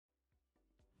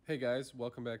Hey guys,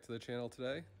 welcome back to the channel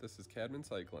today. This is Cadman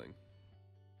Cycling.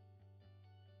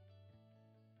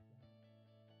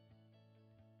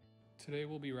 Today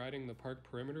we'll be riding the Park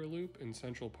Perimeter Loop in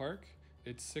Central Park.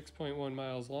 It's 6.1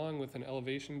 miles long with an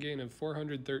elevation gain of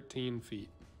 413 feet.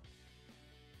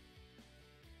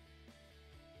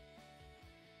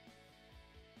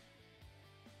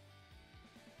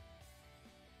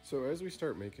 So as we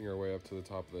start making our way up to the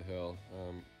top of the hill,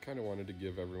 kind of wanted to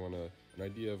give everyone an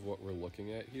idea of what we're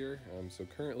looking at here. So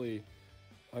currently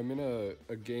I'm in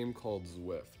a game called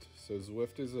Zwift. So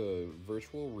Zwift is a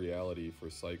virtual reality for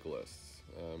cyclists.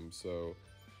 So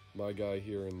my guy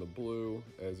here in the blue,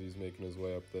 as he's making his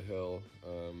way up the hill,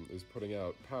 is putting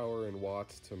out power and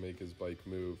watts to make his bike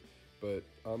move. But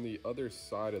on the other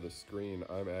side of the screen,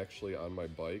 I'm actually on my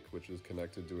bike, which is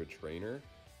connected to a trainer.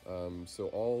 So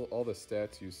all the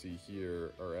stats you see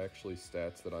here are actually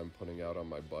stats that I'm putting out on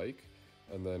my bike,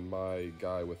 and then my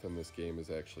guy within this game is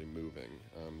actually moving.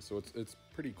 So it's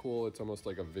pretty cool. It's almost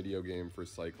like a video game for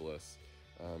cyclists.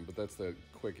 But that's the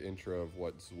quick intro of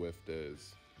what Zwift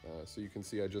is. So you can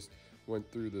see I just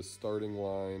went through the starting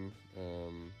line,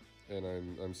 and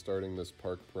I'm starting this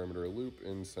Park Perimeter Loop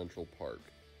in Central Park.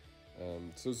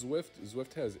 So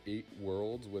Zwift has 8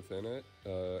 worlds within it.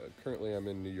 Currently I'm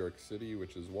in New York City,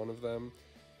 which is one of them,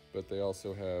 but they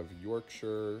also have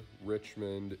Yorkshire,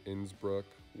 Richmond, Innsbruck,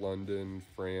 London,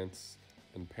 France,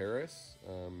 and Paris,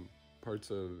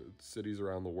 parts of cities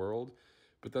around the world.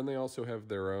 But then they also have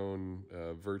their own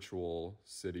virtual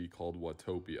city called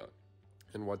Watopia.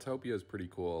 And Watopia is pretty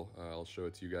cool. I'll show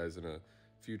it to you guys in a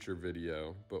future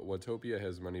video, but Watopia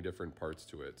has many different parts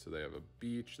to it. So they have a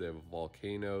beach, they have a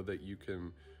volcano that you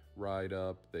can ride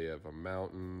up, they have a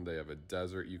mountain, they have a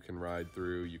desert you can ride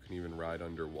through, you can even ride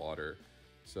underwater.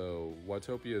 So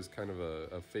Watopia is kind of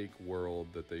a fake world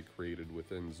that they created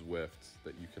within Zwift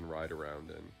that you can ride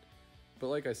around in. But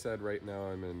like I said, right now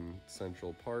I'm in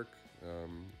Central Park,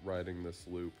 riding this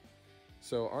loop.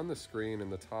 So on the screen in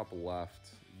the top left,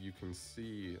 you can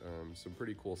see some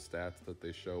pretty cool stats that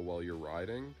they show while you're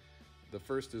riding. The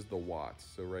first is the watts.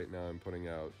 So right now I'm putting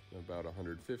out about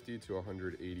 150 to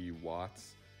 180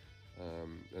 watts.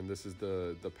 And this is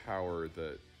the power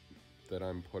that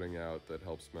I'm putting out that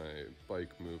helps my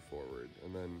bike move forward.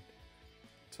 And then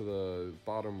to the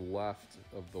bottom left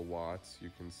of the watts,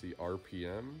 you can see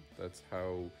RPM. That's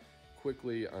how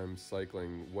quickly I'm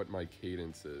cycling, what my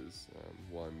cadence is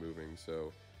while I'm moving.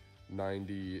 So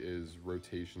 90 is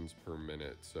rotations per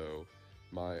minute. So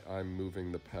I'm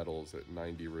moving the pedals at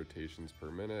 90 rotations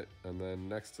per minute. And then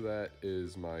next to that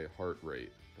is my heart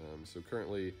rate. So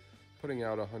currently putting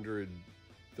out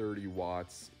 130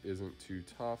 watts isn't too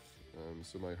tough.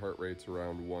 So my heart rate's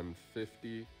around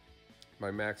 150. My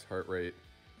max heart rate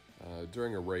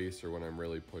during a race or when I'm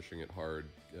really pushing it hard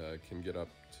can get up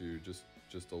to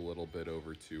just a little bit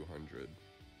over 200.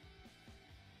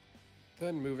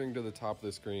 Then moving to the top of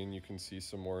the screen, you can see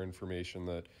some more information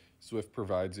that Zwift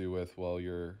provides you with while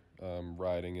you're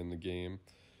riding in the game.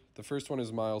 The first one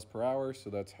is miles per hour,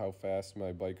 so that's how fast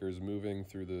my biker is moving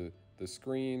through the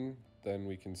screen. Then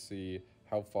we can see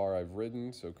how far I've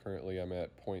ridden, so currently I'm at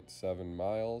 0.7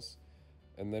 miles.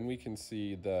 And then we can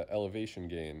see the elevation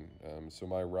gain. So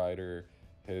my rider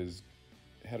has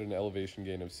had an elevation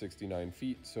gain of 69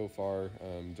 feet so far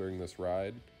during this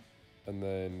ride. And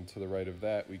then to the right of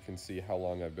that, we can see how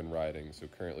long I've been riding, so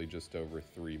currently just over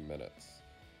 3 minutes.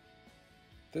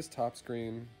 This top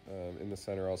screen in the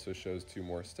center also shows 2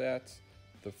 more stats.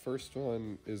 The first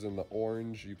one is in the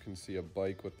orange. You can see a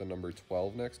bike with the number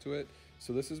 12 next to it.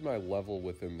 So this is my level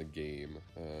within the game.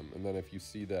 And then if you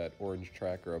see that orange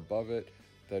tracker above it,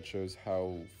 that shows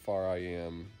how far I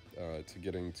am to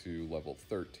getting to level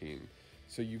 13.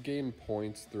 So you gain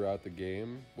points throughout the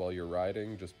game while you're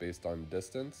riding just based on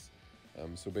distance.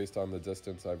 So based on the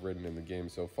distance I've ridden in the game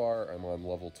so far, I'm on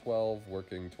level 12,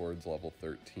 working towards level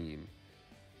 13.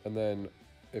 And then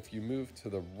if you move to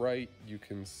the right, you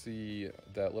can see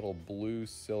that little blue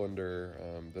cylinder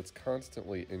that's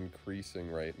constantly increasing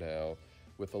right now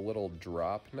with a little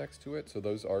drop next to it. So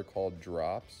those are called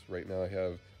drops. Right now I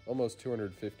have almost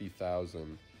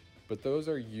 250,000, but those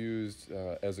are used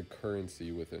as a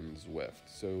currency within Zwift.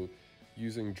 So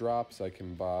using drops, I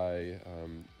can buy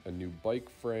a new bike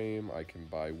frame, I can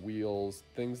buy wheels,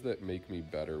 things that make me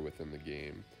better within the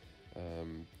game.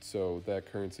 So that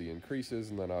currency increases,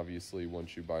 and then obviously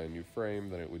once you buy a new frame,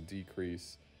 then it would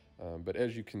decrease. But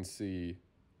as you can see,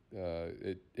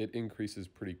 it increases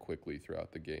pretty quickly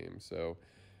throughout the game. So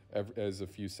as a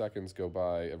few seconds go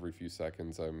by, every few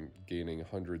seconds I'm gaining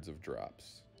hundreds of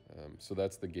drops. So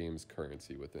that's the game's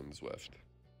currency within Zwift.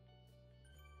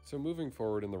 So moving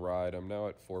forward in the ride, I'm now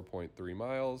at 4.3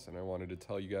 miles, and I wanted to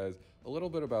tell you guys a little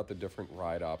bit about the different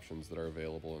ride options that are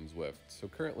available in Zwift. So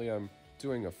currently I'm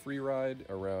doing a free ride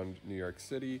around New York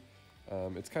City.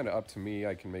 It's kind of up to me.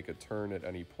 I can make a turn at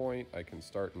any point. I can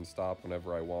start and stop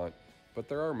whenever I want, but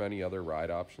there are many other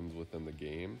ride options within the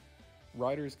game.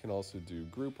 Riders can also do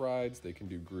group rides, they can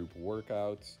do group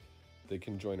workouts, they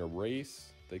can join a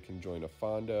race, they can join a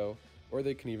fondo, or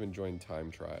they can even join time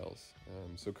trials.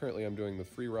 So currently I'm doing the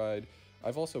free ride.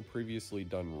 I've also previously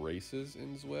done races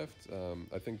in Zwift.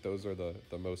 I think those are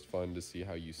the most fun to see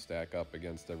how you stack up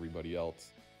against everybody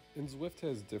else. And Zwift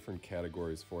has different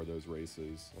categories for those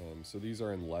races. So these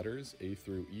are in letters, A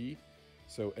through E.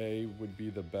 So A would be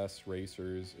the best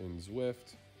racers in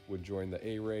Zwift, would join the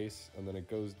A race, and then it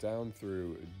goes down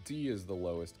through D is the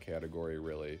lowest category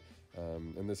really.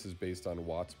 And this is based on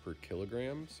watts per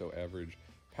kilogram, so average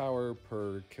power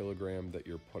per kilogram that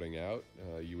you're putting out.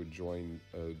 You would join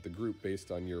the group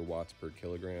based on your watts per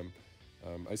kilogram.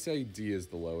 I say D is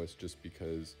the lowest just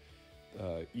because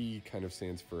E kind of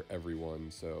stands for everyone,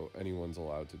 so anyone's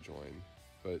allowed to join.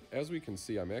 But as we can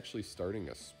see, I'm actually starting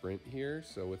a sprint here.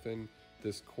 So within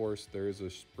this course, there is a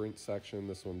sprint section.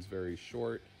 This one's very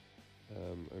short.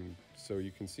 And so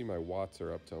you can see my watts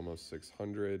are up to almost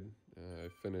 600. I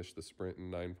finished the sprint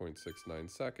in 9.69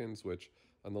 seconds, which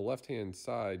on the left-hand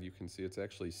side, you can see it's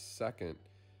actually second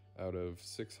out of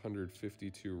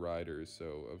 652 riders.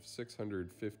 So of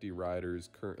 650 riders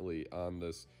currently on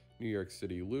this New York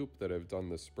City loop that have done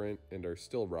the sprint and are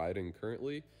still riding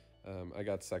currently, I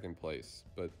got second place.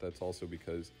 But that's also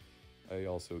because I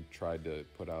also tried to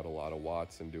put out a lot of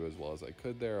watts and do as well as I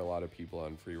could there. A lot of people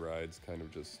on free rides kind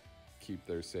of just keep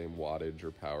their same wattage or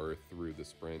power through the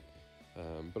sprint.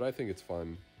 But I think it's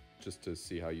fun just to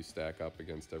see how you stack up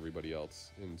against everybody else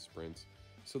in sprints.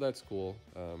 So that's cool,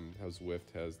 how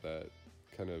Zwift has that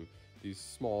kind of these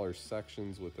smaller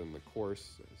sections within the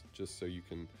course, just so you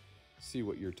can see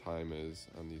what your time is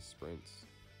on these sprints.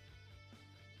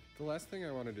 The last thing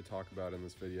I wanted to talk about in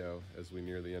this video as we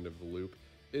near the end of the loop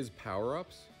is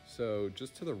power-ups. So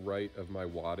just to the right of my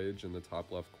wattage in the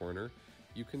top left corner,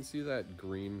 you can see that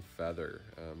green feather.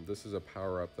 This is a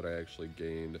power-up that I actually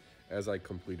gained as I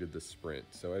completed the sprint.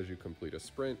 So as you complete a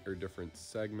sprint or different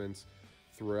segments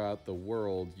throughout the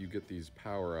world, you get these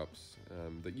power-ups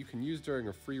that you can use during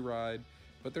a free ride,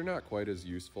 but they're not quite as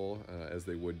useful as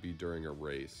they would be during a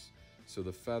race. So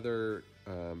the feather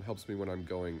helps me when I'm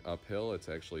going uphill. It's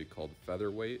actually called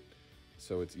featherweight.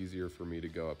 So it's easier for me to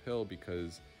go uphill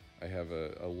because I have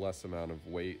a less amount of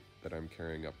weight that I'm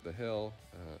carrying up the hill.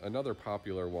 Another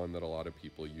popular one that a lot of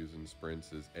people use in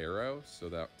sprints is aero. So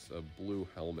that's a blue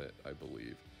helmet, I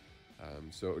believe.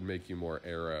 So it would make you more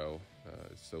aero,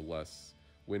 so less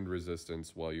wind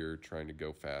resistance while you're trying to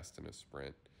go fast in a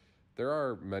sprint. There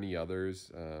are many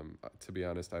others. To be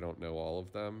honest, I don't know all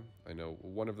of them. I know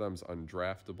one of them's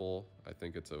undraftable. I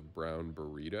think it's a brown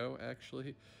burrito,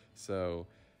 actually. So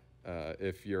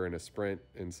if you're in a sprint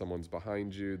and someone's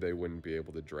behind you, they wouldn't be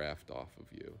able to draft off of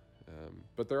you.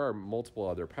 But there are multiple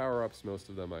other power-ups. Most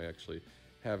of them I actually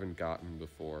haven't gotten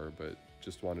before, but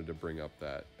just wanted to bring up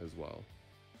that as well.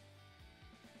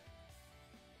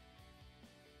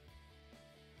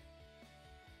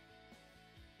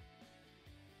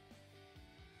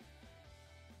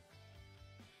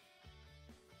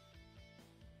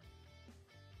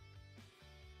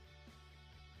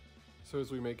 So as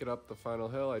we make it up the final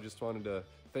hill, I just wanted to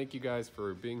thank you guys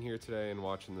for being here today and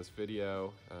watching this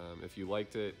video. If you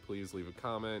liked it, please leave a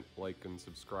comment, like, and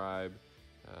subscribe.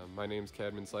 My name's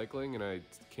Cadman Cycling, and I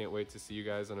can't wait to see you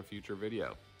guys on a future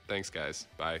video. Thanks, guys.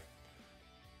 Bye.